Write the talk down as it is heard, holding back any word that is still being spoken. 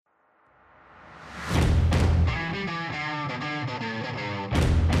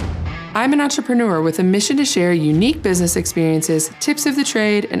I'm an entrepreneur with a mission to share unique business experiences, tips of the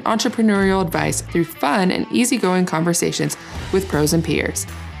trade, and entrepreneurial advice through fun and easygoing conversations with pros and peers.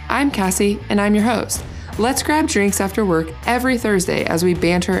 I'm Cassie, and I'm your host. Let's grab drinks after work every Thursday as we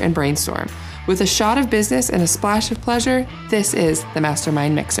banter and brainstorm. With a shot of business and a splash of pleasure, this is the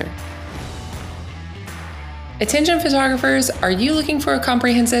Mastermind Mixer. Attention photographers, are you looking for a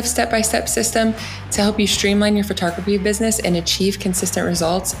comprehensive step-by-step system to help you streamline your photography business and achieve consistent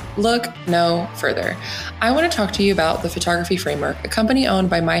results? Look no further. I want to talk to you about the Photography Framework, a company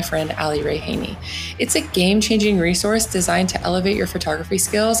owned by my friend Allie Ray Haney. It's a game-changing resource designed to elevate your photography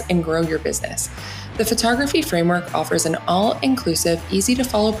skills and grow your business. The Photography Framework offers an all-inclusive,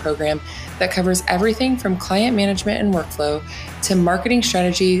 easy-to-follow program that covers everything from client management and workflow to marketing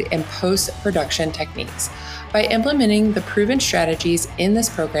strategy and post-production techniques. By implementing the proven strategies in this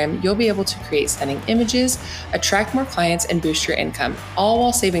program, you'll be able to create stunning images, attract more clients, and boost your income, all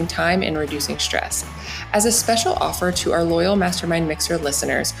while saving time and reducing stress. As a special offer to our loyal Mastermind Mixer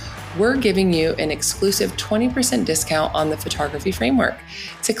listeners, we're giving you an exclusive 20% discount on the Photography Framework.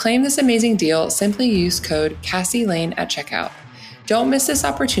 To claim this amazing deal, simply use code CassieLane at checkout. Don't miss this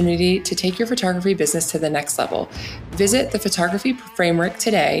opportunity to take your photography business to the next level. Visit the Photography Framework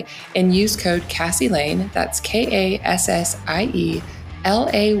today and use code CassieLane, that's KassieLayne,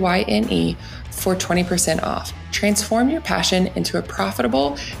 for 20% off. Transform your passion into a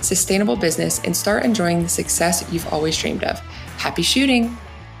profitable, sustainable business and start enjoying the success you've always dreamed of. Happy shooting!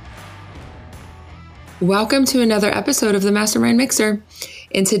 Welcome to another episode of the Mastermind Mixer.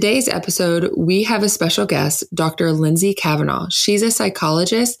 In today's episode, we have a special guest, Dr. Lindsay Cavanagh. She's a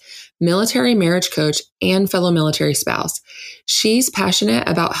psychologist, military marriage coach, and fellow military spouse. She's passionate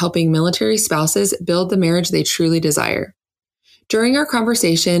about helping military spouses build the marriage they truly desire. During our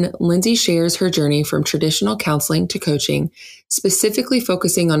conversation, Lindsay shares her journey from traditional counseling to coaching, specifically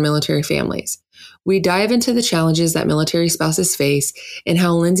focusing on military families. We dive into the challenges that military spouses face and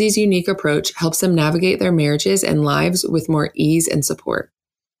how Lindsay's unique approach helps them navigate their marriages and lives with more ease and support.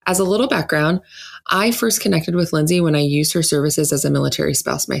 As a little background, I first connected with Lindsay when I used her services as a military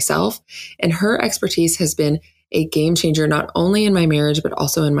spouse myself, and her expertise has been a game changer not only in my marriage, but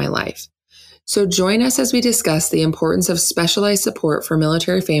also in my life. So join us as we discuss the importance of specialized support for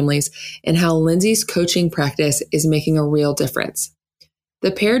military families and how Lindsay's coaching practice is making a real difference.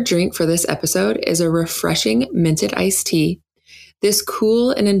 The paired drink for this episode is a refreshing minted iced tea. This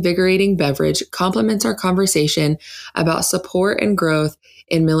cool and invigorating beverage complements our conversation about support and growth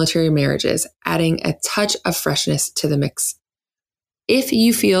in military marriages, adding a touch of freshness to the mix. If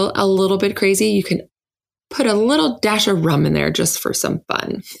you feel a little bit crazy, you can put a little dash of rum in there just for some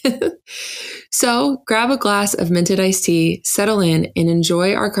fun. So grab a glass of minted iced tea, settle in, and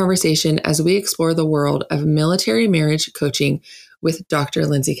enjoy our conversation as we explore the world of military marriage coaching with Dr.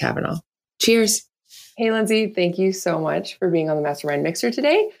 Lindsay Cavanagh. Cheers. Hey, Lindsay, thank you so much for being on the Mastermind Mixer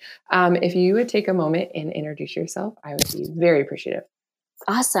today. If you would take a moment and introduce yourself, I would be very appreciative.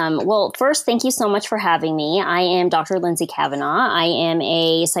 Awesome. Well, first, thank you so much for having me. I am Dr. Lindsay Cavanagh. I am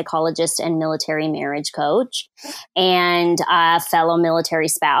a psychologist and military marriage coach and a fellow military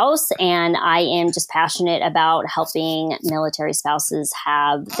spouse. And I am just passionate about helping military spouses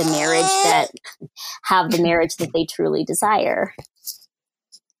have the marriage that they truly desire.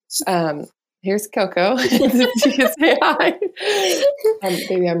 Here's Coco. She can say hi.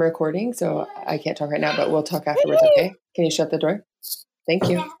 Baby, I'm recording, so I can't talk right now, but we'll talk afterwards, okay? Can you shut the door? Thank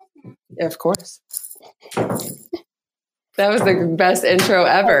you. Of course. That was the best intro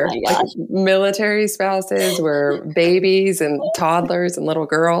ever. Oh like military spouses were babies and toddlers and little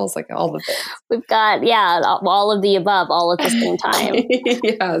girls, like all the things. We've got, all of the above, all at the same time.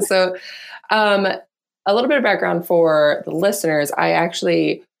 Yeah. So a little bit of background for the listeners. I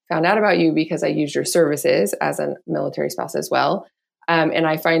actually found out about you because I used your services as a military spouse as well. And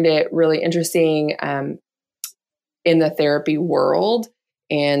I find it really interesting in the therapy world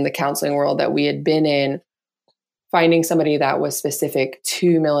and the counseling world that we had been in, finding somebody that was specific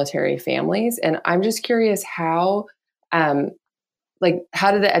to military families. And I'm just curious how did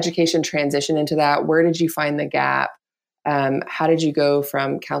the education transition into that? Where did you find the gap? How did you go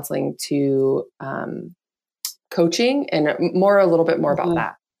from counseling to coaching? And a little bit more about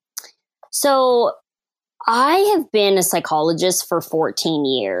that. So I have been a psychologist for 14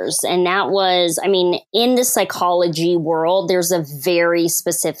 years. And that was, in the psychology world, there's a very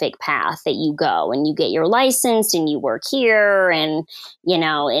specific path that you go and you get your license and you work here and,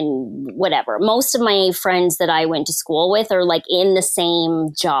 and whatever. Most of my friends that I went to school with are like in the same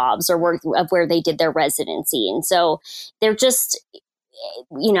jobs or work of where they did their residency. And so they're just,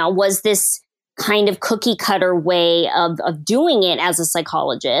 was this kind of cookie cutter way of doing it as a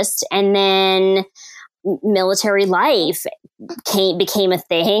psychologist. And then military life became a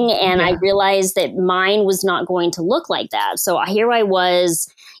thing. And I realized that mine was not going to look like that. So here I was,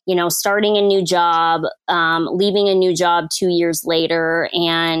 starting a new job, leaving a new job 2 years later.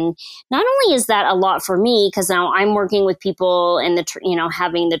 And not only is that a lot for me, because now I'm working with people and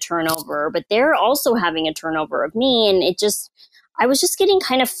having the turnover, but they're also having a turnover of me. And I was just getting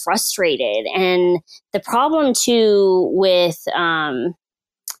kind of frustrated. And the problem too with,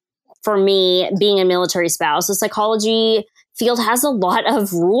 for me, being a military spouse, the psychology field has a lot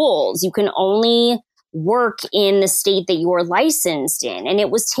of rules. You can only work in the state that you're licensed in. And it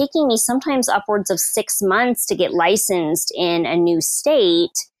was taking me sometimes upwards of 6 months to get licensed in a new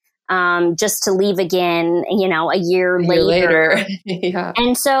state, just to leave again, a year later. Yeah.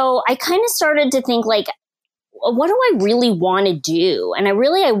 And so I kind of started to think, like, what do I really want to do? And I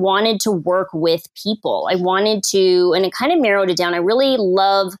wanted to work with people. I wanted to, and it kind of narrowed it down. I really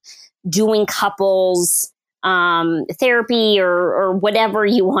love doing couples therapy or whatever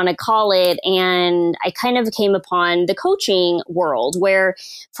you want to call it. And I kind of came upon the coaching world, where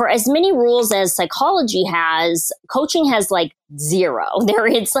for as many rules as psychology has, coaching has like zero.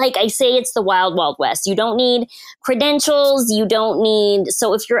 It's like I say, it's the wild, wild west. You don't need credentials.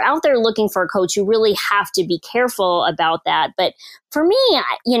 So if you're out there looking for a coach, you really have to be careful about that. But for me,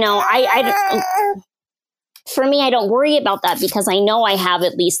 for me, I don't worry about that, because I know I have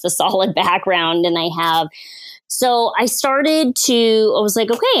at least the solid background, and so I was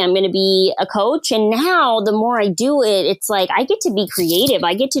like, okay, I'm going to be a coach. And now the more I do it, it's like, I get to be creative.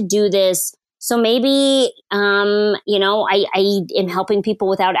 I get to do this. So maybe, I am helping people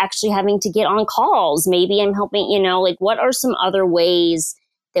without actually having to get on calls. Maybe I'm helping, what are some other ways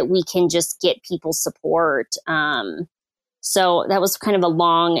that we can just get people support? So that was kind of a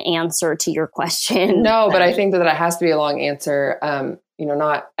long answer to your question. No, but I think that it has to be a long answer.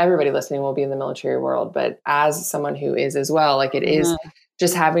 Not everybody listening will be in the military world, but as someone who is as well, like it is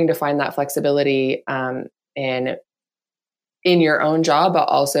just having to find that flexibility and in your own job, but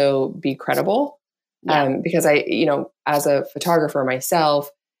also be credible. Because as a photographer myself,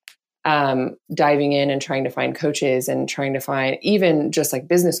 diving in and trying to find coaches and trying to find even just like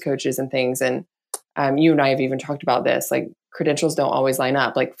business coaches and things. And you and I have even talked about this, like credentials don't always line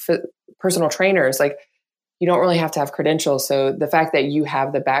up, like personal trainers, like you don't really have to have credentials. So the fact that you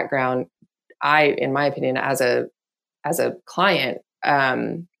have the background, in my opinion, as a client,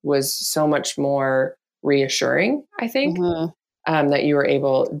 was so much more reassuring, I think, that you were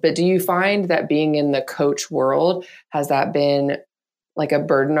able. But do you find that being in the coach world, has that been like a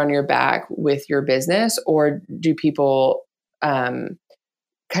burden on your back with your business, or do people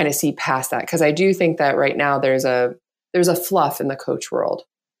kind of see past that? Because I do think that right now there's a fluff in the coach world.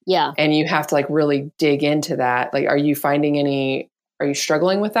 Yeah. And you have to like really dig into that. Like, are you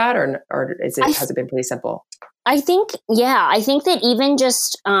struggling with that, or has it been pretty simple? I think that even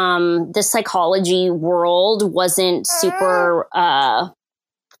just the psychology world wasn't super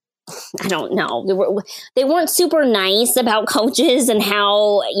I don't know. They weren't super nice about coaches and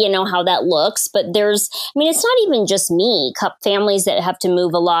how that looks, but it's not even just me. Families that have to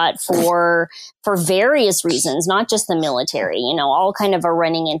move a lot for various reasons, not just the military, all kind of are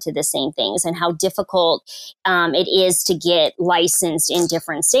running into the same things, and how difficult it is to get licensed in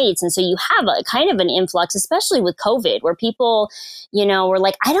different states. And so you have a kind of an influx, especially with COVID, where people, were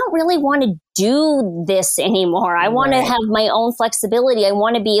like, I don't really want to do this anymore. I want to have my own flexibility. I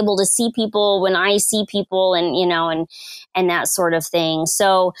want to be able to see people when I see people, and and that sort of thing.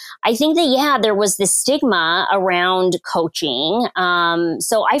 So I think that there was this stigma around coaching.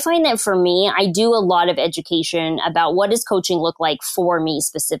 So I find that for me, I do a lot of education about what does coaching look like for me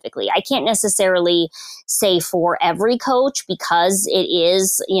specifically. I can't necessarily say for every coach, because it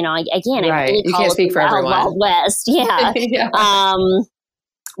is, again, I really you can't speak for everyone. Wild West. Yeah. Yeah.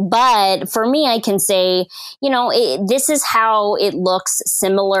 But for me, I can say, this is how it looks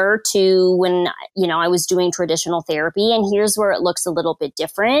similar to when, I was doing traditional therapy, and here's where it looks a little bit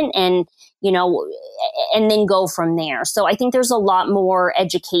different, and, and then go from there. So I think there's a lot more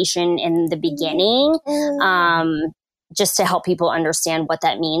education in the beginning, just to help people understand what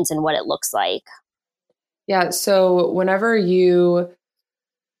that means and what it looks like. Yeah. So whenever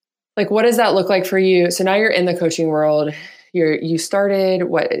what does that look like for you? So now you're in the coaching world. You started it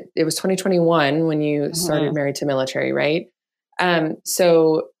was 2021 when you started Married to Military, right?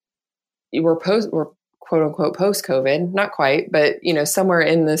 So we're quote unquote post COVID, not quite, but somewhere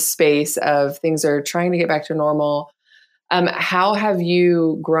in this space of things are trying to get back to normal. How have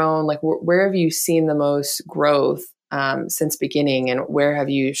you grown? Like, where have you seen the most growth since beginning, and where have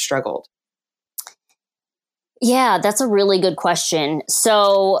you struggled? Yeah, that's a really good question.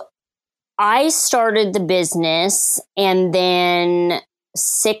 So I started the business and then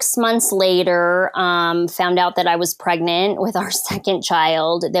 6 months later, found out that I was pregnant with our second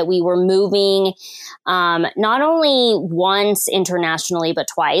child, that we were moving not only once internationally, but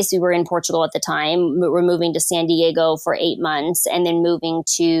twice. We were in Portugal at the time. We were moving to San Diego for 8 months and then moving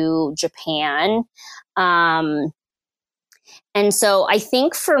to Japan. And so I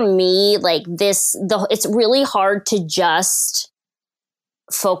think for me, like it's really hard to just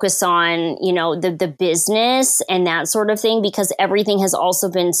focus on, the business and that sort of thing, because everything has also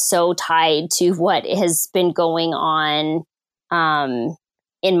been so tied to what has been going on,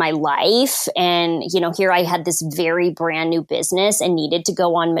 in my life. And, here I had this very brand new business and needed to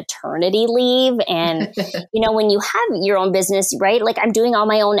go on maternity leave. And, when you have your own business, right? Like I'm doing all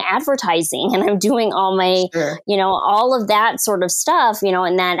my own advertising and I'm doing all my, Sure. all of that sort of stuff,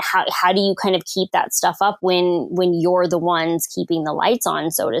 and that how do you kind of keep that stuff up when you're the ones keeping the lights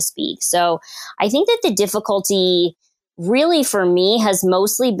on, so to speak. So I think that the difficulty really for me has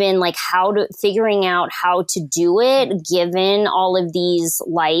mostly been like figuring out how to do it given all of these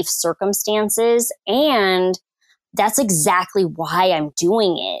life circumstances. And that's exactly why I'm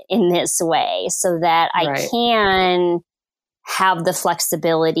doing it in this way, so that I Right. can have the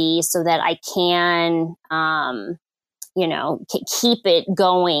flexibility, so that I can, keep it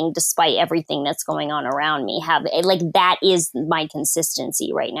going despite everything that's going on around me. That is my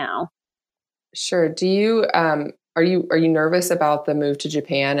consistency right now. Sure. Do you are you nervous about the move to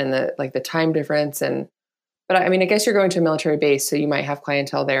Japan and the time difference? But I mean, I guess you're going to a military base, so you might have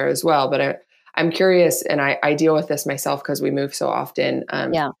clientele there as well. But I'm curious, and I deal with this myself because we move so often.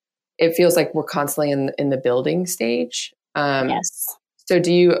 Yeah. It feels like we're constantly in the building stage. Yes. So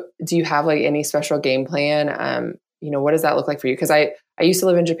do you have like any special game plan? What does that look like for you? Because I used to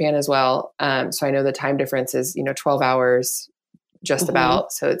live in Japan as well. So I know the time difference is 12 hours just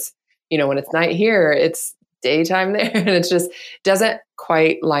about. So it's when it's night here, it's daytime there, and it's just doesn't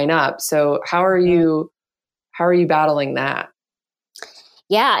quite line up. So how are you battling that?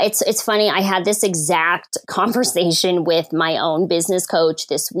 Yeah, it's funny. I had this exact conversation with my own business coach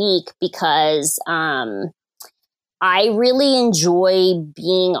this week because I really enjoy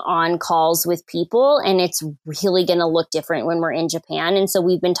being on calls with people, and it's really going to look different when we're in Japan. And so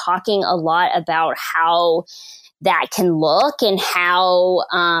we've been talking a lot about how that can look and how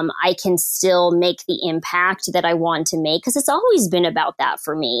I can still make the impact that I want to make. Because it's always been about that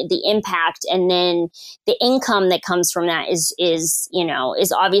for me, the impact. And then the income that comes from that is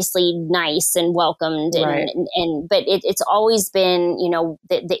obviously nice and welcomed. Right. But it's always been,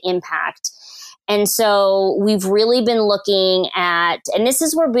 the impact. And so we've really been looking at, and this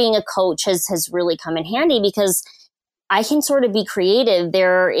is where being a coach has really come in handy, because I can sort of be creative.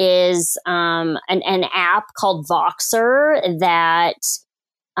 There is an app called Voxer that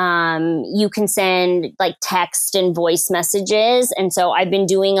you can send like text and voice messages. And so I've been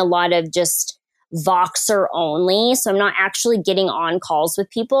doing a lot of just Voxer only. So I'm not actually getting on calls with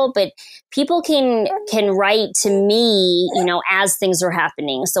people, but people can write to me, as things are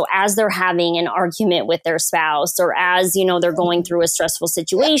happening. So as they're having an argument with their spouse, or as, they're going through a stressful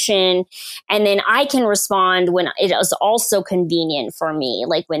situation, and then I can respond when it is also convenient for me,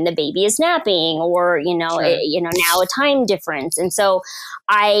 like when the baby is napping, or, Sure. Now a time difference. And so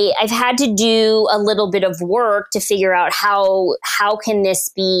I've had to do a little bit of work to figure out how can this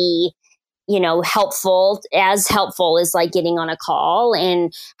be helpful as like getting on a call.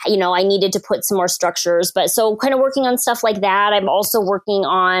 And, I needed to put some more structures, but so kind of working on stuff like that. I'm also working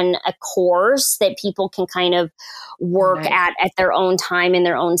on a course that people can kind of work at their own time and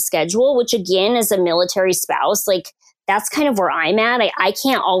their own schedule, which again, as a military spouse, like that's kind of where I'm at. I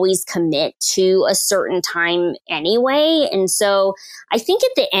can't always commit to a certain time anyway. And so I think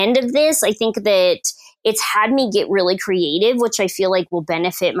at the end of this, I think that it's had me get really creative, which I feel like will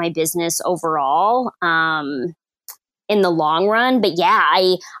benefit my business overall in the long run. But yeah,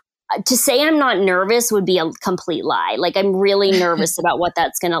 to say I'm not nervous would be a complete lie. Like I'm really nervous about what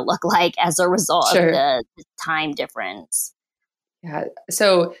that's going to look like as a result Sure. of the time difference. Yeah.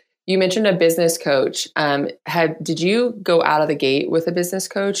 So you mentioned a business coach. Did you go out of the gate with a business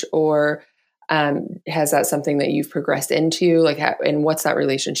coach, or has that something that you've progressed into? And what's that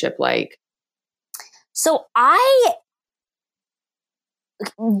relationship like? So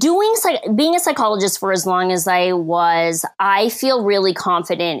being a psychologist for as long as I was, I feel really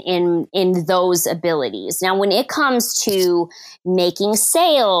confident in those abilities. Now, when it comes to making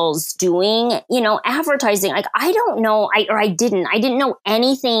sales, doing, advertising, like I don't know, I didn't know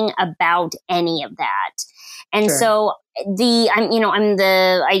anything about any of that. And Sure. so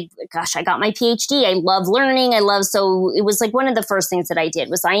I got my PhD. I love learning. So it was like one of the first things that I did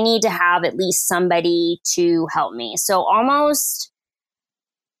was I need to have at least somebody to help me. So almost,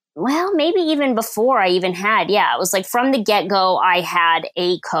 well, maybe even before I even had, it was like from the get-go, I had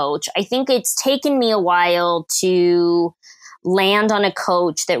a coach. I think it's taken me a while to land on a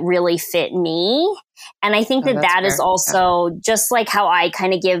coach that really fit me. And I think that is also just like how I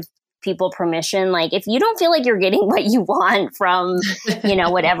kind of give people permission. Like if you don't feel like you're getting what you want from,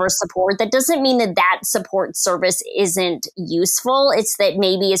 whatever support, that doesn't mean that support service isn't useful. It's that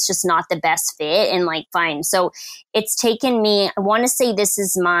maybe it's just not the best fit, and like, fine. So it's taken me, I want to say this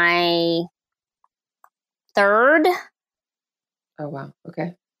is my third. Oh, wow.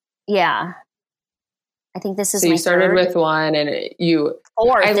 Okay. Yeah. I think this is so my you started third. with one and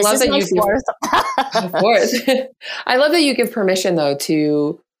fourth. I this love is that my you fourth. fourth. I love that you give permission though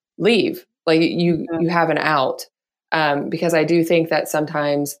to leave. Like you have an out. Because I do think that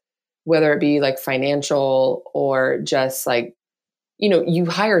sometimes, whether it be like financial or just like, you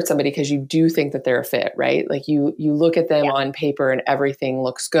hired somebody because you do think that they're a fit, right? Like you look at them on paper and everything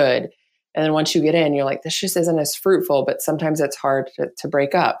looks good. And then once you get in, you're like, this just isn't as fruitful, but sometimes it's hard to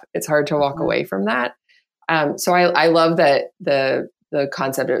break up. It's hard to walk away from that. So I love that the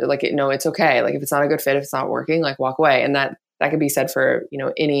concept of like, it's okay. Like if it's not a good fit, if it's not working, like walk away. And that could be said for,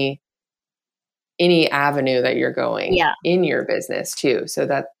 any avenue that you're going in your business too. So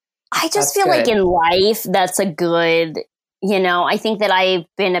I just feel like in life, that's a good, I think that I've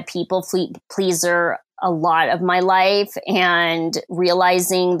been a people pleaser a lot of my life, and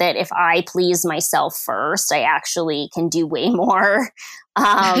realizing that if I please myself first, I actually can do way more.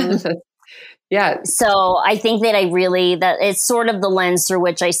 Yeah. So I think that that it's sort of the lens through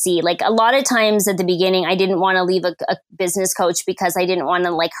which I see, like a lot of times at the beginning, I didn't want to leave a business coach because I didn't want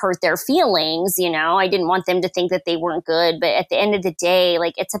to like hurt their feelings. I didn't want them to think that they weren't good. But at the end of the day,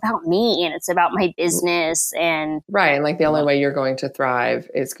 like it's about me and it's about my business. And right. And like the only way you're going to thrive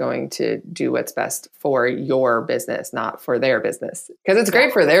is going to do what's best for your business, not for their business. Because it's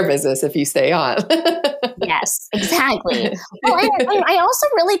great for their business if you stay on. Yes, exactly. Well, I also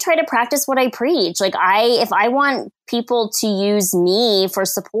really try to practice what I preach. Like if I want people to use me for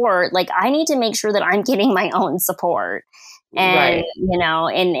support, like I need to make sure that I'm getting my own support, and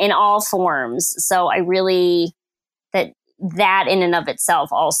in all forms. So I really that in and of itself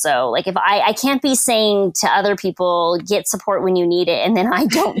also, like if I can't be saying to other people, get support when you need it, and then I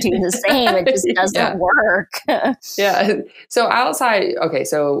don't do the same, it just doesn't work. Yeah. So outside, okay,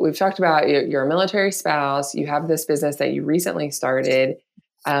 so we've talked about you're a military spouse, you have this business that you recently started,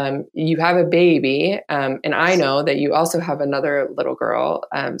 you have a baby, and I know that you also have another little girl,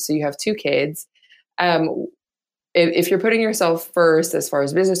 so you have two kids. If you're putting yourself first as far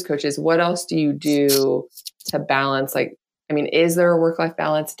as business coaches, what else do you do to balance? Like, I mean, is there a work-life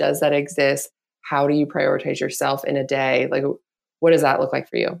balance? Does that exist? How do you prioritize yourself in a day? Like, what does that look like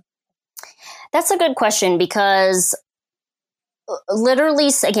for you? That's a good question, because literally,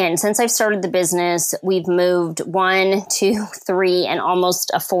 again, since I've started the business, we've moved 1, 2, 3, and almost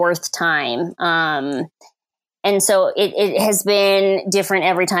a fourth time. And so it has been different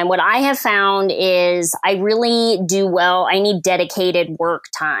every time. What I have found is I really do well. I need dedicated work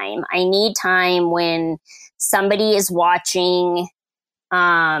time. I need time when somebody is watching,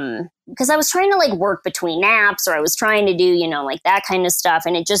 because I was trying to like work between naps, or I was trying to do, like that kind of stuff.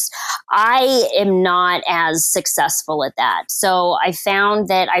 And I am not as successful at that. So I found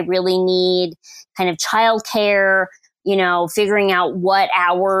that I really need kind of childcare, figuring out what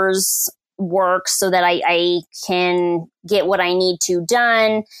hours work so that I can get what I need to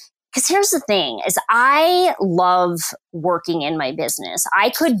done. Because here's the thing is I love working in my business. I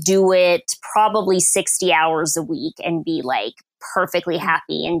could do it probably 60 hours a week and be like perfectly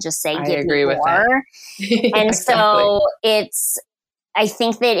happy and just say, give me more. And exactly. So I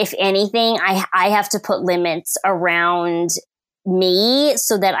think that if anything, I have to put limits around me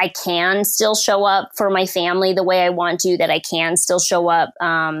so that I can still show up for my family the way I want to, that I can still show up.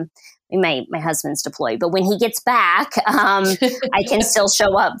 My husband's deployed, but when he gets back, I can still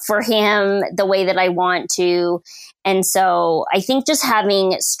show up for him the way that I want to. And so I think just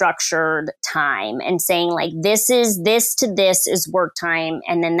having structured time and saying like, this to this is work time.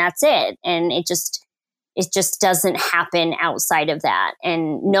 And then that's it. And it just doesn't happen outside of that.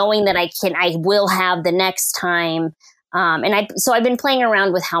 And knowing that I will have the next time. So I've been playing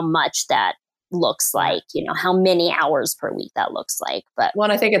around with how much that looks like, how many hours per week that looks like. But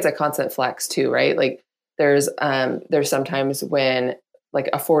and I think it's a constant flex too, right? Like there's sometimes when like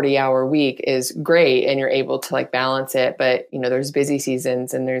a 40-hour week is great and you're able to like balance it. But, there's busy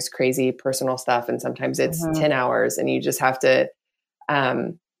seasons and there's crazy personal stuff. And sometimes it's 10 hours and you just have to,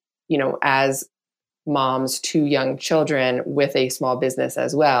 as moms to young children with a small business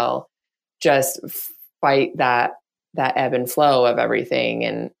as well, just fight that ebb and flow of everything,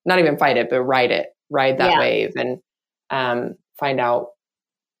 and not even fight it, but ride that wave, and find out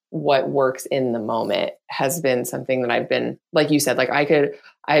what works in the moment has been something that I've been, like you said, like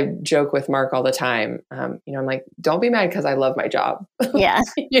I joke with Mark all the time. I'm like, don't be mad because I love my job. Yeah.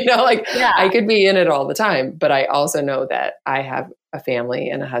 I could be in it all the time, but I also know that I have a family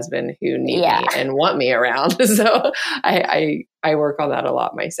and a husband who need me and want me around. So I work on that a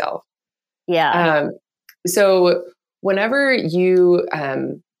lot myself. Yeah. So whenever you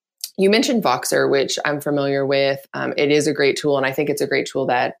mentioned Voxer, which I'm familiar with, it is a great tool. And I think it's a great tool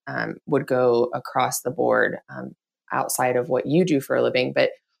that would go across the board outside of what you do for a living.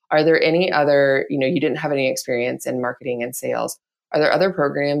 But are there any other, you didn't have any experience in marketing and sales. Are there other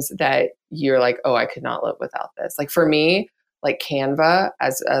programs that you're like, oh, I could not live without this? Like for me, like Canva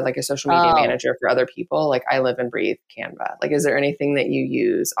as like a social media manager for other people, like I live and breathe Canva. Like, is there anything that you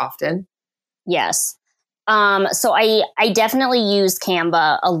use often? Yes. So I definitely use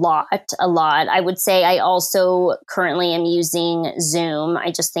Canva a lot. I would say I also currently am using Zoom.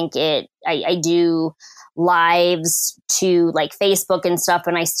 I just think I do lives to like Facebook and stuff,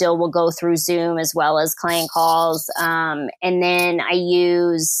 and I still will go through Zoom as well as client calls. And then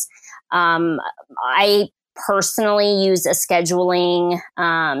I personally use a scheduling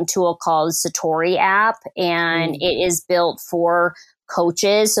tool called Satori app, and it is built for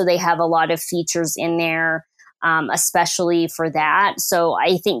coaches. So they have a lot of features in there, especially for that. So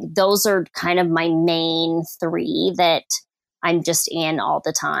I think those are kind of my main three that I'm just in all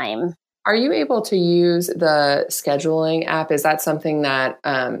the time. Are you able to use the scheduling app? Is that something that,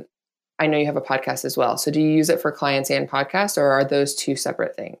 I know you have a podcast as well. So do you use it for clients and podcasts, or are those two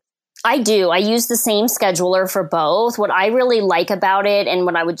separate things? I do. I use the same scheduler for both. What I really like about it, and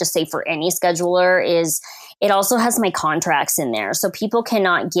what I would just say for any scheduler, is it also has my contracts in there. So people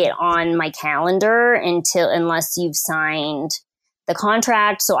cannot get on my calendar unless you've signed the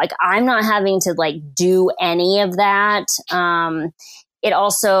contract. So like I'm not having to like do any of that. It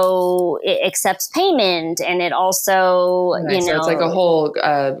also accepts payment, and it also, nice. So it's like a whole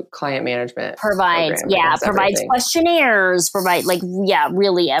client management provides questionnaires,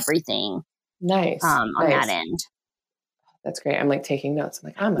 really everything. Nice. On that end. That's great. I'm like taking notes. I'm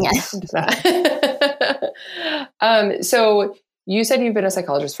like, I'm going to listen to that. So you said you've been a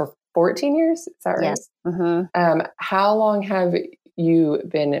psychologist for 14 years. Is that right? Yes. Mm-hmm. How long have you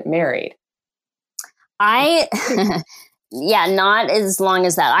been married? Not as long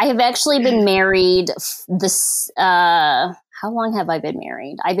as that. I have actually been married how long have I been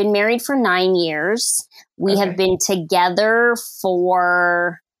married? I've been married for 9 years. We have been together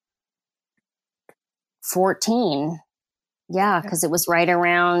for 14. Yeah, because it was right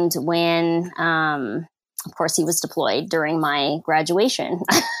around when, of course, he was deployed during my graduation.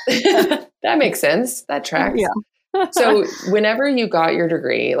 That makes sense. That tracks. Yeah. So whenever you got your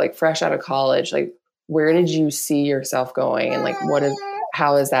degree, like fresh out of college, like where did you see yourself going, and like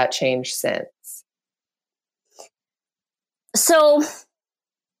how has that changed since? So I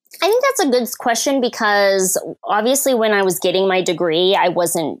think that's a good question, because obviously when I was getting my degree, I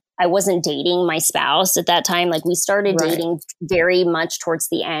wasn't dating my spouse at that time. Like we started dating very much towards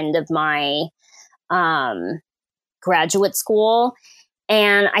the end of my graduate school.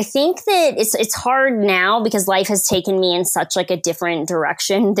 And I think that it's hard now because life has taken me in such like a different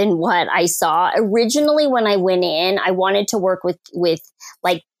direction than what I saw. Originally, when I went in, I wanted to work with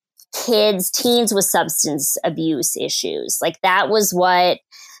like teens with substance abuse issues. Like that was what,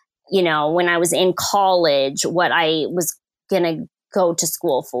 when I was in college, what I was going to go to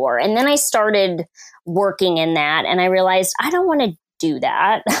school for. And then I started working in that, and I realized I don't want to do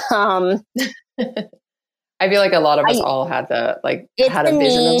that. I feel like a lot of us all had a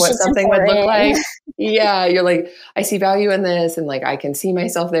vision of what something would look like. Yeah. You're like, I see value in this, and like, I can see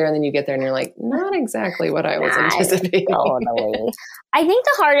myself there. And then you get there and you're like, not exactly what I was anticipating. Totally. I think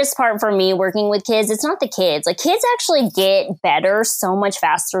the hardest part for me working with kids, it's not the kids. Like kids actually get better so much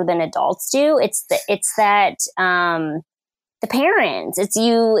faster than adults do. It's that the parents,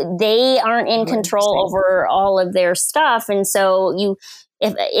 they aren't in control over all of their stuff. And so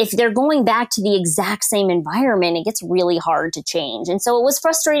if they're going back to the exact same environment, it gets really hard to change. And so it was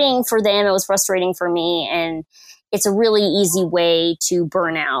frustrating for them. It was frustrating for me. And it's a really easy way to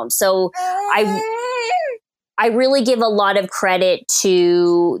burn out. So I really give a lot of credit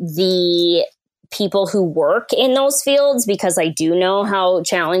to the people who work in those fields because I do know how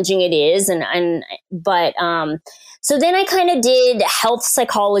challenging it is. So then I kind of did health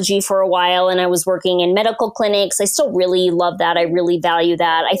psychology for a while, and I was working in medical clinics. I still really love that. I really value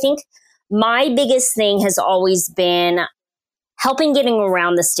that. I think my biggest thing has always been helping getting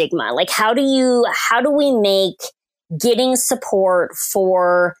around the stigma. Like, how do we make getting support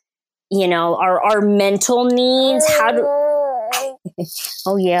for, our mental needs?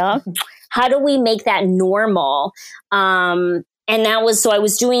 Oh yeah. How do we make that normal? And that was, so I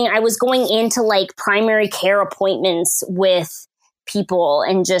was going into like primary care appointments with people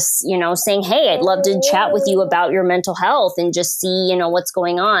and just, saying, hey, I'd love to chat with you about your mental health and just see, what's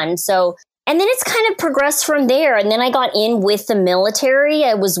going on. So, and then it's kind of progressed from there. And then I got in with the military.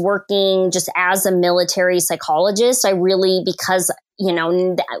 I was working just as a military psychologist. I really, because,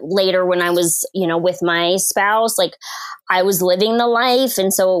 later when I was, with my spouse, like I was living the life.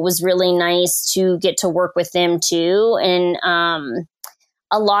 And so it was really nice to get to work with them too. And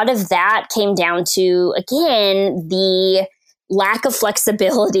a lot of that came down to, again, the lack of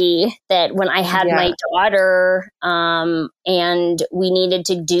flexibility that when I had my daughter, and we needed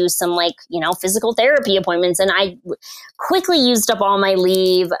to do some physical therapy appointments, and I quickly used up all my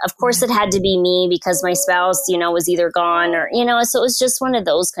leave. Of course it had to be me because my spouse, was either gone or, so it was just one of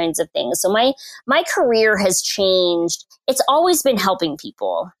those kinds of things. So my career has changed. It's always been helping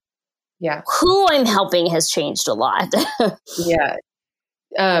people. Yeah. Who I'm helping has changed a lot. Yeah.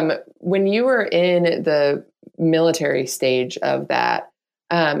 When you were in the military stage of that,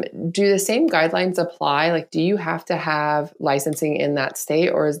 do the same guidelines apply? Like, do you have to have licensing in that state,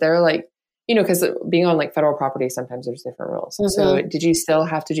 or is there because being on like federal property, sometimes there's different rules. Mm-hmm. So did you still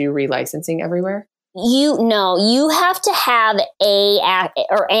have to do relicensing everywhere? You have to have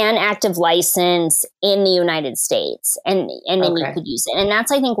an active license in the United States, and then you could use it. And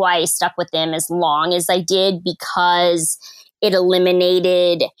that's, I think, why I stuck with them as long as I did, because it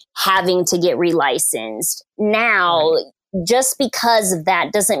eliminated having to get relicensed. Now, just because of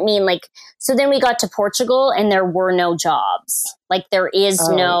that doesn't mean so then we got to Portugal and there were no jobs. Like there is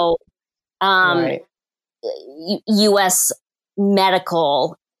no U.S.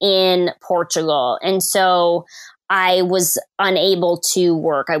 medical in Portugal. And so I was unable to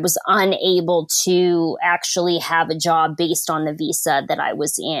work. I was unable to actually have a job based on the visa that I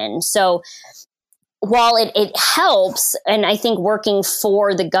was in. So while it helps, and I think working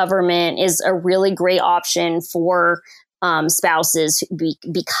for the government is a really great option for spouses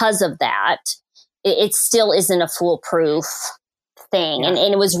because of that, it still isn't a foolproof thing. Yeah. And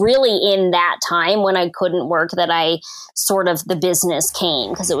it was really in that time when I couldn't work that the business came,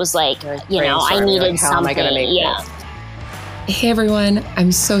 because it was I needed how something. Am I gonna make this? Hey everyone,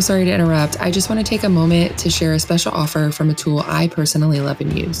 I'm so sorry to interrupt. I just want to take a moment to share a special offer from a tool I personally love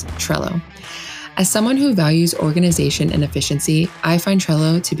and use, Trello. As someone who values organization and efficiency, I find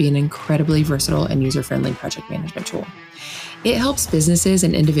Trello to be an incredibly versatile and user-friendly project management tool. It helps businesses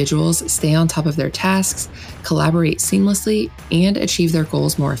and individuals stay on top of their tasks, collaborate seamlessly, and achieve their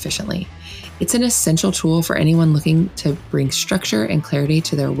goals more efficiently. It's an essential tool for anyone looking to bring structure and clarity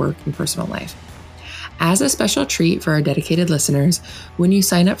to their work and personal life. As a special treat for our dedicated listeners, when you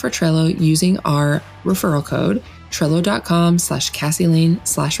sign up for Trello using our referral code,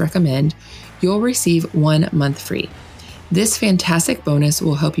 trello.com/CassieLane/recommend, you'll receive 1 month free. This fantastic bonus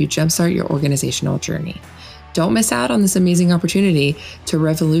will help you jumpstart your organizational journey. Don't miss out on this amazing opportunity to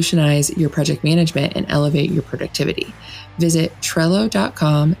revolutionize your project management and elevate your productivity. Visit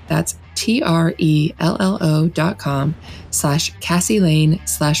Trello.com, that's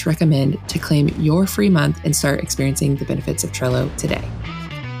TRELLO.com/CassieLane/recommend to claim your free month and start experiencing the benefits of Trello today.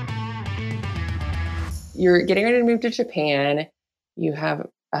 You're getting ready to move to Japan. You have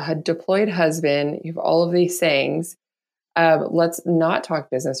a deployed husband. You have all of these things. Let's not talk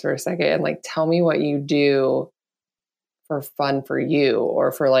business for a second and tell me what you do for fun for you,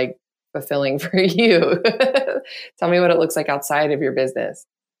 or for fulfilling for you. Tell me what it looks like outside of your business.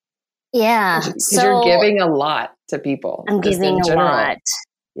 Yeah. Because you're giving a lot to people. I'm giving a lot.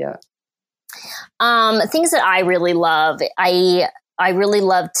 Yeah. Things that I really love. I really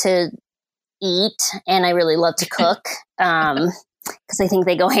love to eat, and I really love to cook. Because I think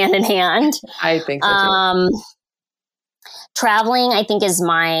they go hand in hand. I think so too. Traveling, I think, is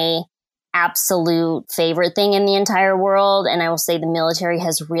my absolute favorite thing in the entire world. And I will say the military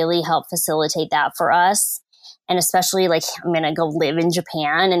has really helped facilitate that for us. And especially I'm going to go live in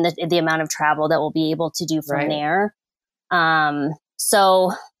Japan, and the amount of travel that we'll be able to do from there.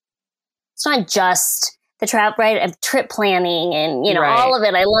 So it's not just the trip planning and, all of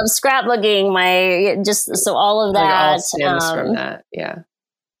it. I love scrapbooking, so all of that. It all stems from that. Yeah.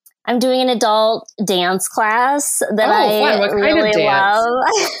 I'm doing an adult dance class that I What kind really of dance?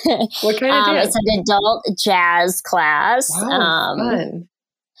 love. What kind of dance? It's an adult jazz class. Wow, fun.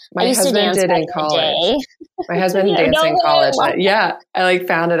 I My used to husband dance did back in in the college. day. My husband danced No in college. way. I like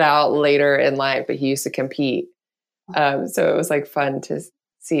found it out later in life, but he used to compete. So it was like fun to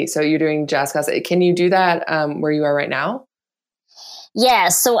see. So you're doing jazz class. Can you do that where you are right now? Yeah,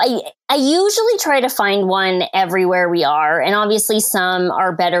 so I usually try to find one everywhere we are, and obviously some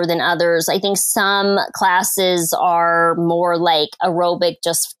are better than others. I think some classes are more like aerobic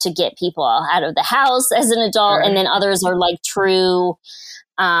just to get people out of the house as an adult, Sure. and then others are like true,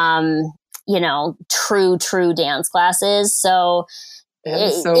 true dance classes. So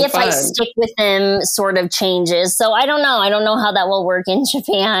if fun. I stick with them, sort of changes. So I don't know. I don't know how that will work in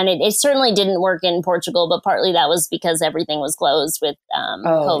Japan. It certainly didn't work in Portugal, but partly that was because everything was closed with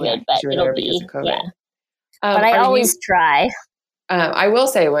COVID. Yeah, But you were it'll there because be, of COVID. yeah. But I always try. I will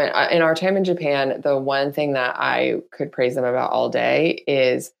say, when in our time in Japan, the one thing that I could praise them about all day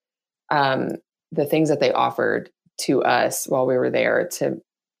is the things that they offered to us while we were there to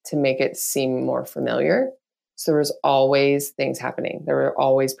make it seem more familiar. So there was always things happening. There were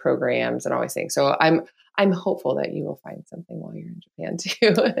always programs and always things. So I'm hopeful that you will find something while you're in Japan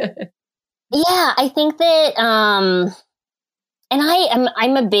too. Yeah, I think that and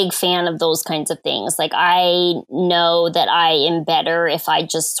I'm a big fan of those kinds of things. Like, I know that I am better if I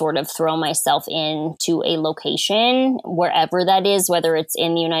just sort of throw myself into a location, wherever that is, whether it's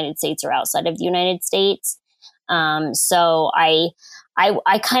in the United States or outside of the United States. So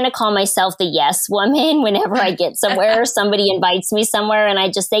I kind of call myself the yes woman whenever I get somewhere. Somebody invites me somewhere and I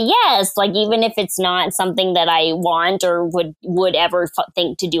just say yes, like even if it's not something that I want or would ever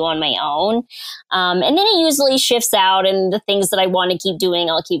think to do on my own. And then it usually shifts out, and the things that I want to keep doing,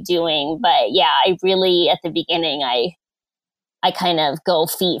 I'll keep doing. But yeah, I really, at the beginning, I kind of go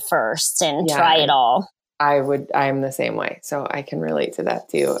feet first and try it all. I'm the same way. So I can relate to that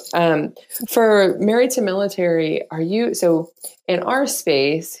too. For married to military, so in our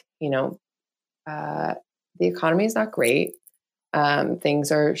space, the economy is not great.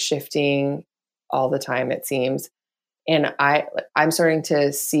 Things are shifting all the time, it seems. And I'm starting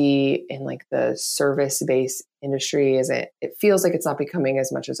to see in like the service-based industry, it feels like it's not becoming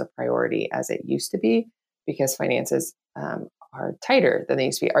as much as a priority as it used to be because finances are tighter than they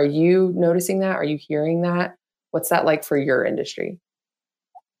used to be. Are you noticing that? Are you hearing that? What's that like for your industry?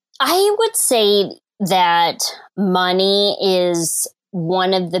 I would say that money is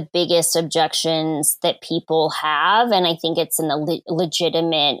one of the biggest objections that people have. And I think it's a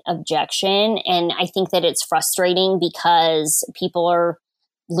legitimate objection. And I think that it's frustrating because people are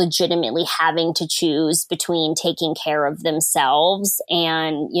legitimately having to choose between taking care of themselves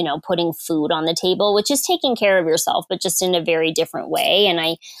and, putting food on the table, which is taking care of yourself, but just in a very different way. And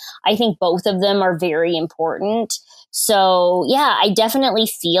I think both of them are very important. So yeah, I definitely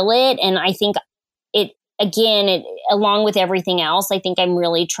feel it. And I think it, along with everything else, I think I'm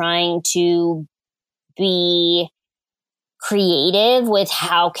really trying to be creative with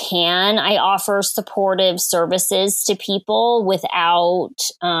how can I offer supportive services to people without,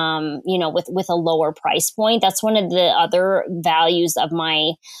 with a lower price point. That's one of the other values of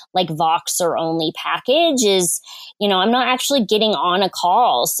my like Voxer only package is, I'm not actually getting on a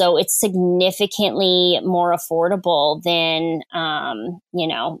call. So it's significantly more affordable than,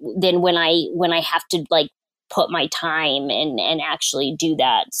 than when I have to like put my time and actually do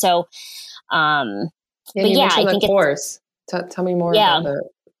that. So, Yeah, you mentioned the course. Tell me more about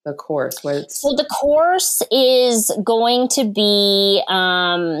the course. So the course is going to be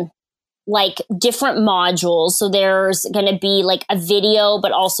like different modules. So there's going to be like a video,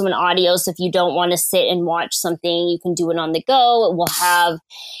 but also an audio. So if you don't want to sit and watch something, you can do it on the go. It will have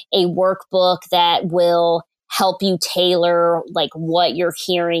a workbook that will help you tailor like what you're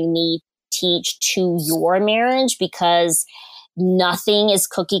hearing me teach to your marriage, because nothing is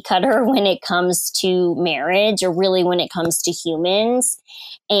cookie cutter when it comes to marriage, or really when it comes to humans.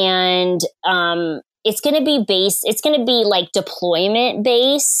 And it's going to be like deployment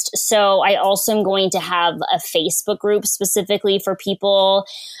based. So I also am going to have a Facebook group specifically for people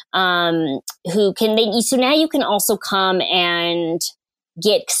who so now you can also come and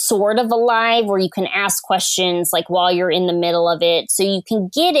get sort of a live where you can ask questions like while you're in the middle of it. So you can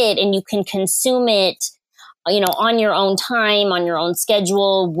get it and you can consume it on your own time, on your own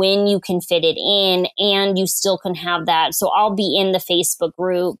schedule, when you can fit it in, and you still can have that. So I'll be in the Facebook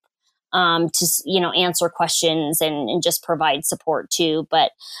group to answer questions and just provide support too.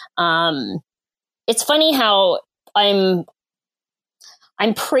 But it's funny how I'm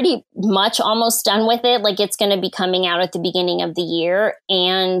I'm pretty much almost done with it. Like it's going to be coming out at the beginning of the year.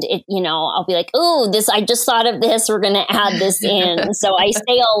 And it, I'll be like, oh, I just thought of this. We're going to add this in. So I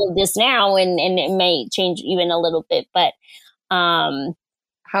say all of this now and it may change even a little bit, but,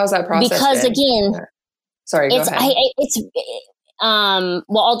 how's that process? Because again, sorry, go ahead.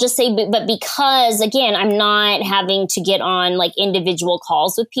 Well, I'll just say, but because again, I'm not having to get on like individual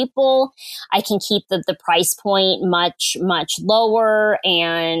calls with people, I can keep the price point much, much lower.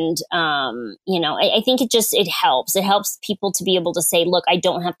 And, I think it helps. It helps people to be able to say, look, I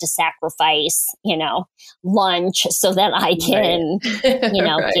don't have to sacrifice, lunch so that I can,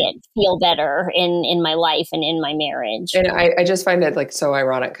 right. feel better in my life and in my marriage. And I just find it like so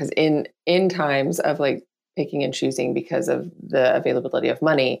ironic because in times of like picking and choosing because of the availability of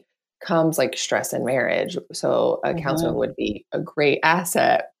money comes like stress in marriage. So a counselor would be a great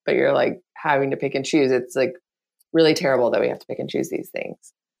asset, but you're like having to pick and choose. It's like really terrible that we have to pick and choose these things.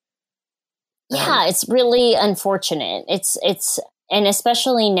 Yeah, it's really unfortunate. And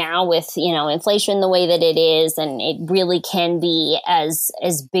especially now with, inflation the way that it is, and it really can be as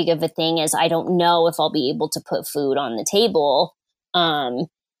big of a thing as I don't know if I'll be able to put food on the table.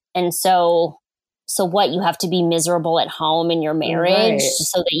 And so what, you have to be miserable at home in your marriage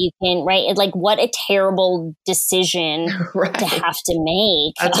so that you can, right? It's like, what a terrible decision to have to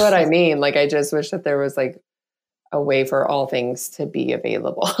make. That's what I mean. Like, I just wish that there was like a way for all things to be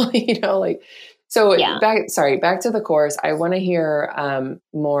available, so back to the course. I want to hear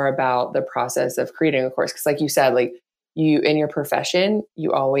more about the process of creating a course. Cause like you said, like you, in your profession,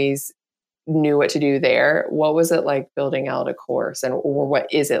 you always knew what to do there. What was it like building out a course or what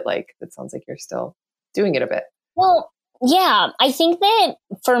is it like? It sounds like you're still doing it a bit. Well, yeah, I think that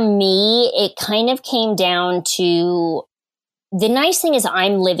for me, it kind of came down to the nice thing is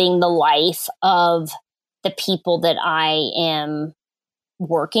I'm living the life of the people that I am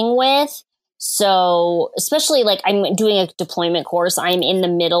working with. So especially like I'm doing a deployment course, I'm in the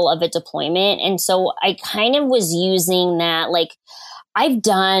middle of a deployment. And so I kind of was using that, like, I've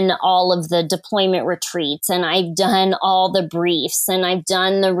done all of the deployment retreats and I've done all the briefs and I've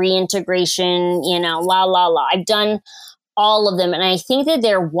done the reintegration, I've done all of them. And I think that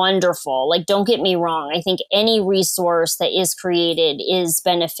they're wonderful. Like, don't get me wrong. I think any resource that is created is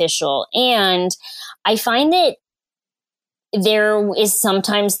beneficial. And I find that there is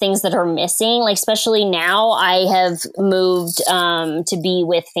sometimes things that are missing, like especially now I have moved to be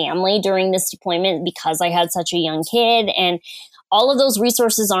with family during this deployment because I had such a young kid, and all of those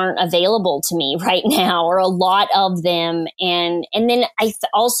resources aren't available to me right now, or a lot of them. And then I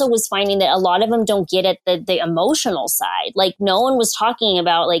also was finding that a lot of them don't get at the emotional side. Like no one was talking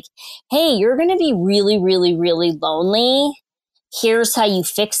about like, hey, you're going to be really, really, really lonely. Here's how you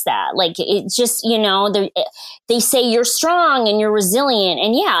fix that. Like it's just, they say you're strong and you're resilient.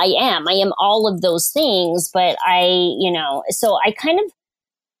 And yeah, I am all of those things, but so I kind of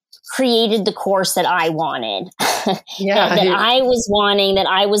created the course that I wanted. Yeah. that I was wanting, that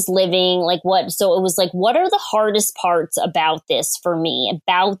I was living, like what, so it was like, what are the hardest parts about this for me,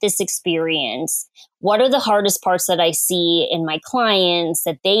 about this experience? What are the hardest parts that I see in my clients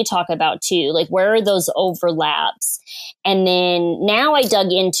that they talk about too? Like, where are those overlaps? And then now I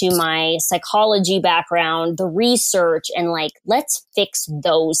dug into my psychology background, the research, and like, let's fix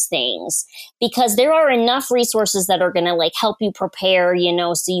those things, because there are enough resources that are going to like help you prepare,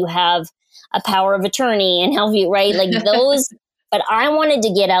 so you have a power of attorney and help you, right? Like those. But I wanted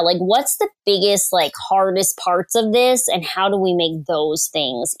to get at like, what's the biggest, like hardest parts of this and how do we make those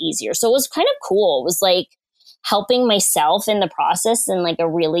things easier? So it was kind of cool. It was like helping myself in the process in like a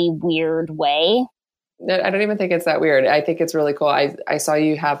really weird way. I don't even think it's that weird. I think it's really cool. I saw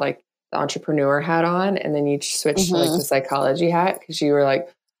you have like the entrepreneur hat on and then you switched to like the psychology hat because you were like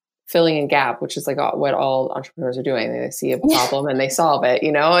filling a gap, which is like what all entrepreneurs are doing. They see a problem and they solve it,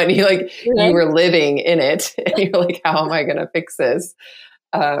 and you like, you were living in it and you're like, how am I going to fix this?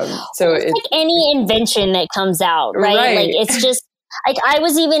 So it's like any invention that comes out, right? Like it's just like, I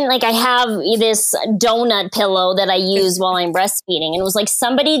was even like, I have this donut pillow that I use while I'm breastfeeding. And it was like,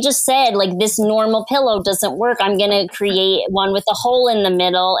 somebody just said like, this normal pillow doesn't work. I'm going to create one with a hole in the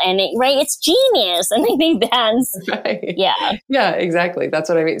middle and it's genius. And I think that's, yeah, exactly. That's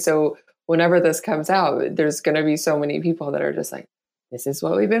what I mean. So whenever this comes out, there's going to be so many people that are just like, this is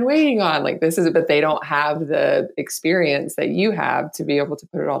what we've been waiting on. Like but they don't have the experience that you have to be able to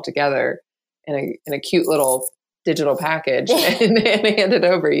put it all together in a cute little digital package and hand it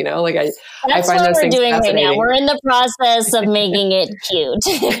over, like I find what those we're things doing right fascinating. now. We're in the process of making it cute.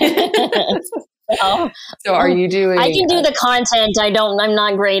 So are you doing? I can do the content. I'm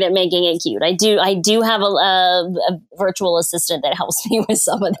not great at making it cute. I do have a virtual assistant that helps me with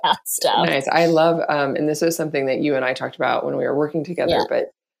some of that stuff. Nice. I love, and this was something that you and I talked about when we were working together,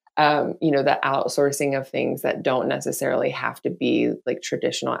 but the outsourcing of things that don't necessarily have to be like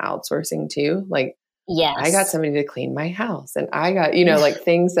traditional outsourcing too. Like, yes, I got somebody to clean my house, and I got, like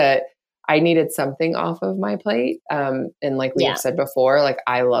things that I needed something off of my plate. And like we have said before, like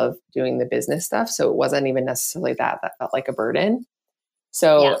I love doing the business stuff. So it wasn't even necessarily that felt like a burden.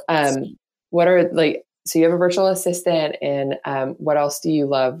 So, what are so you have a virtual assistant, and what else do you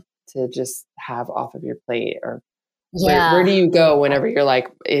love to just have off of your plate? Or where do you go whenever you're like,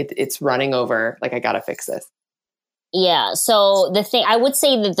 it's running over, like I got to fix this? Yeah. So the thing, I would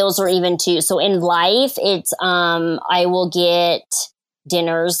say that those are even two. So in life, it's, I will get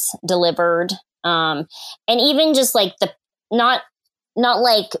dinners delivered. And even just like not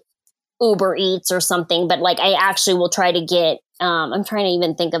like Uber Eats or something, but like I actually will try to get, I'm trying to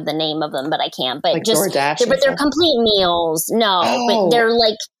even think of the name of them, but I can't, but like just, they're complete meals. No, but they're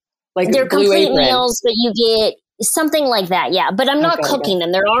like they're complete meals, but you get something like that. Yeah. But I'm not cooking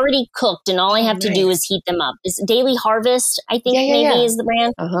them. They're already cooked, and all I have to do is heat them up. It's Daily Harvest, I think maybe is the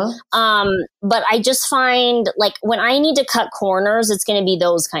brand. But I just find like when I need to cut corners, it's going to be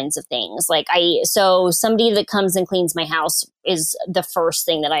those kinds of things. So somebody that comes and cleans my house is the first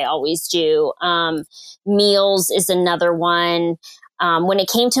thing that I always do. Meals is another one. When it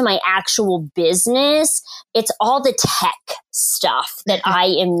came to my actual business, it's all the tech stuff that I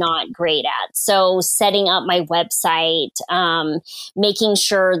am not great at. So setting up my website, making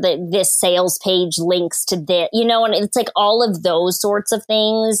sure that this sales page links to this, and it's like all of those sorts of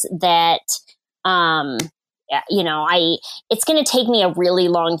things that, it's going to take me a really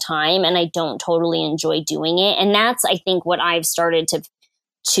long time, and I don't totally enjoy doing it. And that's, I think, what I've started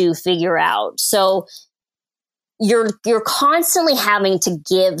to figure out. So you're constantly having to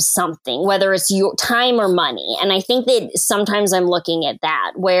give something, whether it's your time or money. And I think that sometimes I'm looking at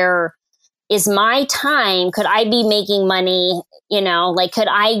that, where is my time, could I be making money? Could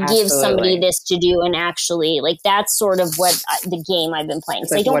I give somebody this to do? And actually, like, that's sort of what the game I've been playing.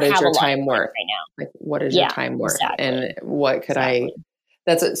 It's like, what is your time worth right now? Like, what is your time worth? Exactly. And what could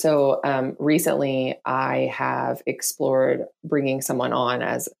that's it. So recently I have explored bringing someone on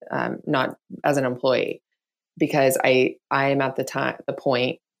as not as an employee, because I am at the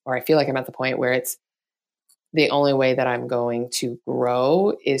point, or I feel like I'm at the point where it's the only way that I'm going to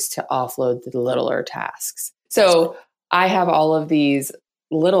grow is to offload the littler tasks. So I have all of these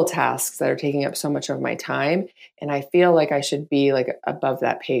little tasks that are taking up so much of my time, and I feel like I should be like above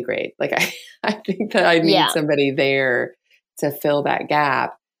that pay grade. Like I think that I need somebody there to fill that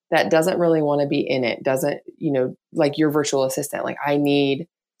gap that doesn't really want to be in it. Doesn't, like your virtual assistant, like I need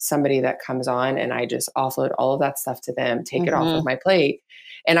somebody that comes on and I just offload all of that stuff to them, take it off of my plate.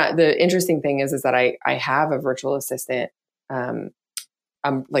 And the interesting thing is that I have a virtual assistant.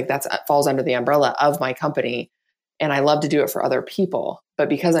 Like falls under the umbrella of my company, and I love to do it for other people. But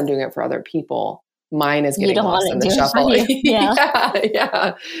because I'm doing it for other people, mine is getting lost in the shuffle.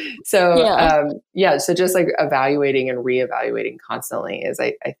 Yeah. So, so just like evaluating and reevaluating constantly is,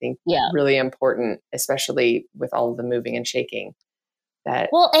 I think, really important, especially with all of the moving and shaking.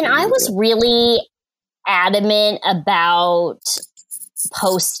 And I was really adamant about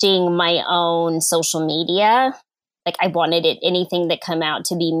posting my own social media. Like, I wanted anything that come out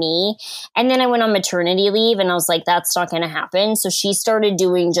to be me. And then I went on maternity leave, and I was like, that's not going to happen. So she started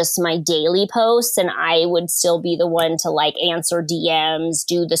doing just my daily posts, and I would still be the one to like answer DMs,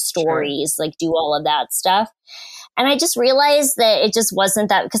 do the stories, like do all of that stuff. And I just realized that it just wasn't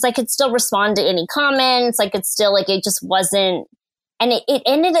that, because I could still respond to any comments. I could still it just wasn't. And it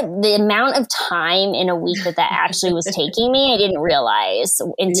ended up, the amount of time in a week that actually was taking me, I didn't realize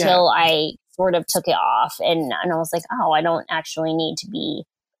until I sort of took it off. And I was like, oh, I don't actually need to be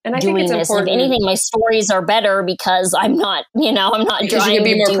doing this. If anything, my stories are better because I'm not, I'm not because trying you can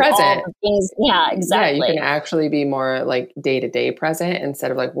be to more do present. All the things. Yeah, exactly. Yeah, you can actually be more like day-to-day present instead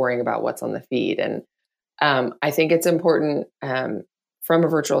of like worrying about what's on the feed. And I think it's important from a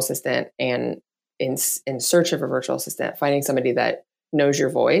virtual assistant, and in search of a virtual assistant, finding somebody that knows your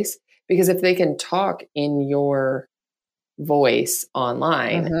voice, because if they can talk in your voice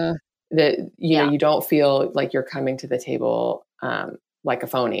online, that you don't feel like you're coming to the table like a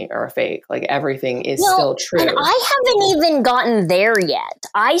phony or a fake. Like everything is still true. And I haven't even gotten there yet.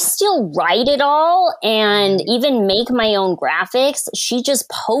 I still write it all and even make my own graphics. She just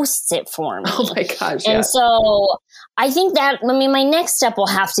posts it for me. Oh my gosh. And so I think that, my next step will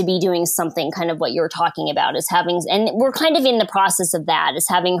have to be doing something kind of what you're talking about, is having, and we're kind of in the process of that, is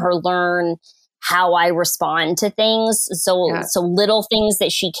having her learn how I respond to things. So little things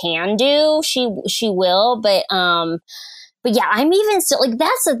that she can do, she will, but yeah, I'm even still like,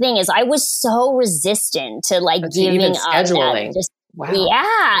 that's the thing is I was so resistant to like giving up scheduling. that. Wow.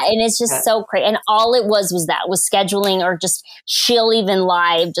 Yeah. And it's just so crazy. And all it was scheduling, or just she'll even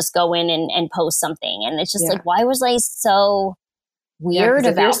live, just go in and post something. And it's just like, why was I so weird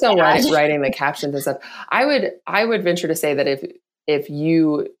about if you're still that? writing the captions and stuff, I would venture to say that if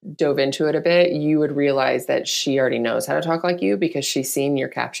you dove into it a bit, you would realize that she already knows how to talk like you, because she's seen your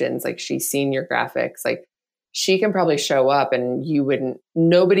captions, like she's seen your graphics, like she can probably show up and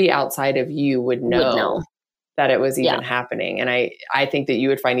nobody outside of you would know that it was even happening. And I think that you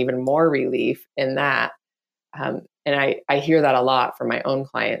would find even more relief in that. And I hear that a lot from my own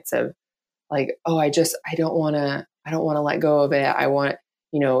clients of like, oh, I don't want to let go of it. I want,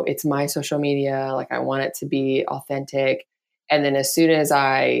 it's my social media. Like I want it to be authentic. And then as soon as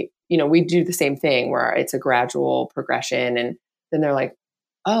we do the same thing where it's a gradual progression, and then they're like,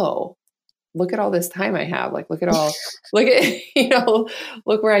 oh, look at all this time I have. Like, look at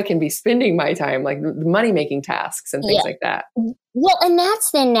look where I can be spending my time, like the money making tasks and things like that. Well, and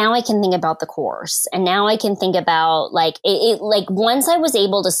now I can think about the course, and now I can think about like like once I was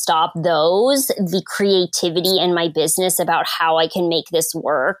able to stop the creativity in my business about how I can make this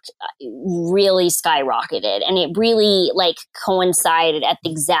work really skyrocketed. And it really like coincided at the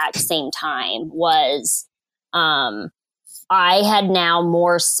exact same time was, I had now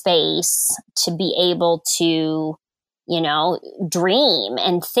more space to be able to, dream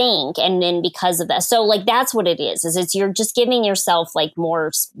and think. And then because of that, so like, that's what it is it's, you're just giving yourself like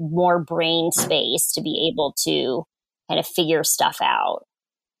more brain space to be able to kind of figure stuff out.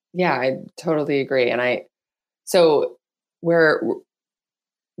 Yeah, I totally agree. And so we're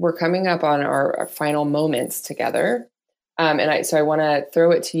coming up on our final moments together. So I want to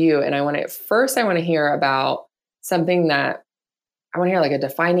throw it to you, and I want to hear about something that I want to hear, like a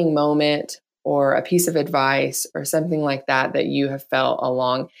defining moment or a piece of advice or something like that you have felt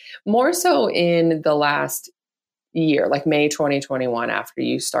along, more so in the last year, like May 2021, after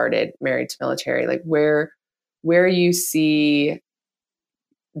you started Married to Military, like where you see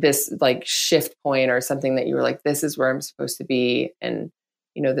this like shift point or something that you were like, this is where I'm supposed to be. And,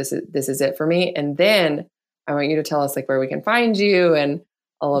 this is it for me. And then I want you to tell us like where we can find you and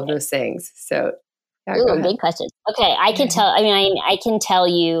all of those things. So ooh, big question. Okay. I can tell, I can tell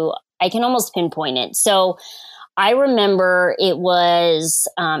you, I can almost pinpoint it. So I remember it was,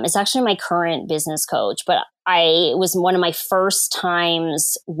 it's actually my current business coach, but it was one of my first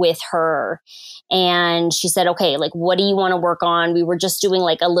times with her. And she said, okay, like, what do you want to work on? We were just doing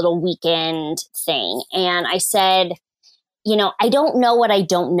like a little weekend thing. And I said, I don't know what I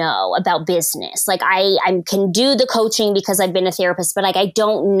don't know about business. Like I can do the coaching because I've been a therapist, but like, I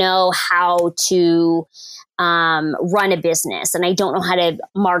don't know how to run a business, and I don't know how to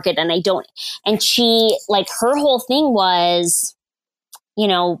market, and she, like, her whole thing was,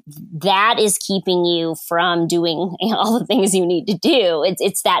 that is keeping you from doing all the things you need to do.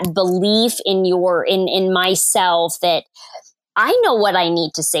 It's that belief in in myself that I know what I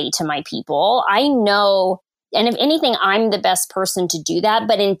need to say to my people. I know, and if anything, I'm the best person to do that.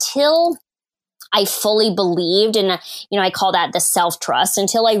 But until I fully believed, and I call that the self-trust,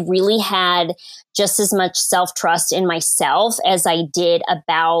 until I really had just as much self-trust in myself as I did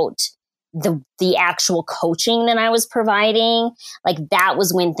about the actual coaching that I was providing, like that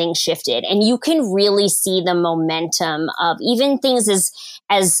was when things shifted. And you can really see the momentum of even things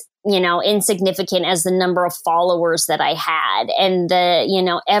as insignificant as the number of followers that I had, and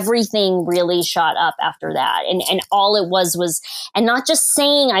everything really shot up after that. And all it was, and not just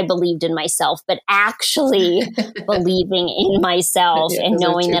saying I believed in myself, but actually believing in myself and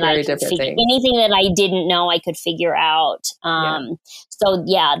knowing that I could figure anything that I didn't know, I could figure out. So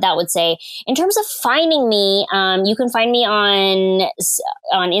yeah, that would say, in terms of finding me, you can find me on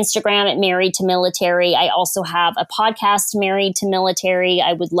Instagram at Married to Military. I also have a podcast, Married to Military.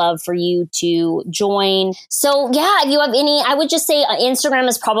 I would love for you to join. So yeah, if you have any, I would just say Instagram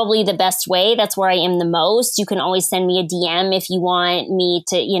is probably the best way. That's where I am the most. You can always send me a DM if you want me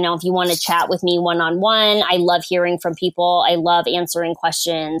to, if you want to chat with me one-on-one. I love hearing from people. I love answering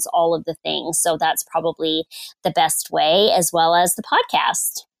questions, all of the things. So that's probably the best way, as well as the podcast.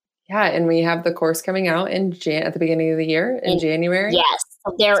 Yeah, and we have the course coming out at the beginning of the year in January. Yes,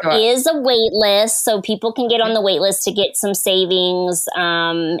 so there is a wait list, so people can get on the wait list to get some savings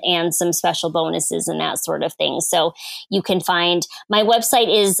and some special bonuses and that sort of thing. So you can find, my website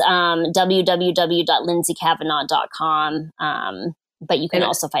is www.lindsaycavanagh.com, but you can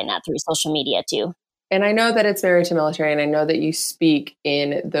also find that through social media too. And I know that it's married to military, and I know that you speak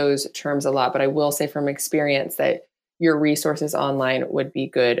in those terms a lot, but I will say from experience that your resources online would be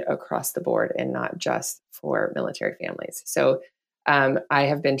good across the board and not just for military families. So I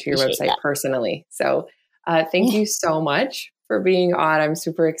have been to your Appreciate website that. personally. So thank you so much for being on. I'm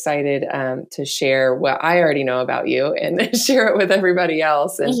super excited to share what I already know about you and share it with everybody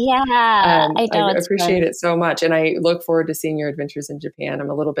else. And I know I it's appreciate fun. it so much. And I look forward to seeing your adventures in Japan. I'm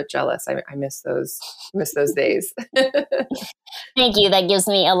a little bit jealous. I miss those days. Thank you. That gives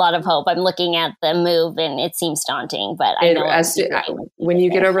me a lot of hope. I'm looking at the move and it seems daunting, but I know when you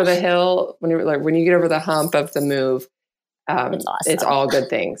get over the hill, when you get over the hump of the move, it's awesome. it's all good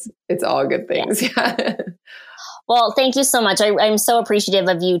things. It's all good things. Yeah. Well, thank you so much. I'm so appreciative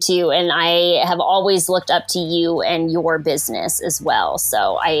of you too. And I have always looked up to you and your business as well.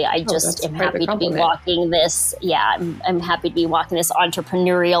 So I just am happy to be walking this. Yeah, I'm happy to be walking this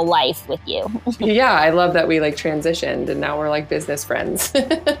entrepreneurial life with you. Yeah, I love that we transitioned and now we're like business friends.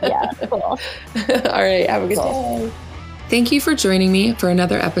 Yeah, cool. All right, have a good day. Thank you for joining me for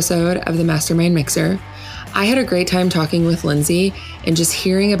another episode of the Mastermind Mixer. I had a great time talking with Lindsay and just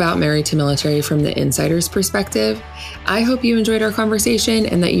hearing about Married to Military from the insider's perspective. I hope you enjoyed our conversation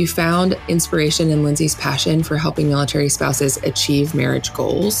and that you found inspiration in Lindsay's passion for helping military spouses achieve marriage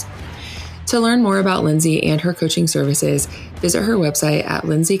goals. To learn more about Lindsay and her coaching services, visit her website at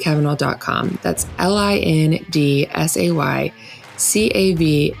lindsaycavanagh.com. That's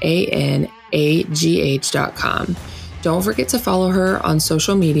lindsaycavanagh.com. Don't forget to follow her on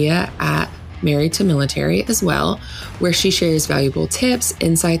social media at Married to Military as well, where she shares valuable tips,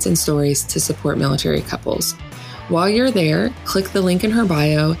 insights, and stories to support military couples. While you're there, click the link in her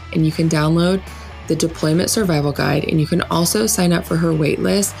bio and you can download the Deployment Survival Guide, and you can also sign up for her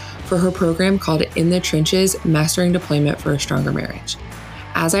waitlist for her program called In the Trenches, Mastering Deployment for a Stronger Marriage.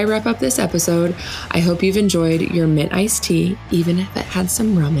 As I wrap up this episode, I hope you've enjoyed your mint iced tea, even if it had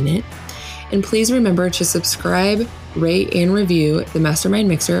some rum in it. And please remember to subscribe, rate, and review the Mastermind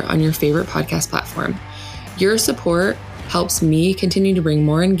Mixer on your favorite podcast platform. Your support helps me continue to bring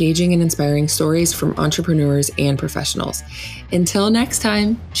more engaging and inspiring stories from entrepreneurs and professionals. Until next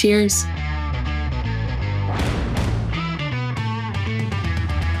time, cheers.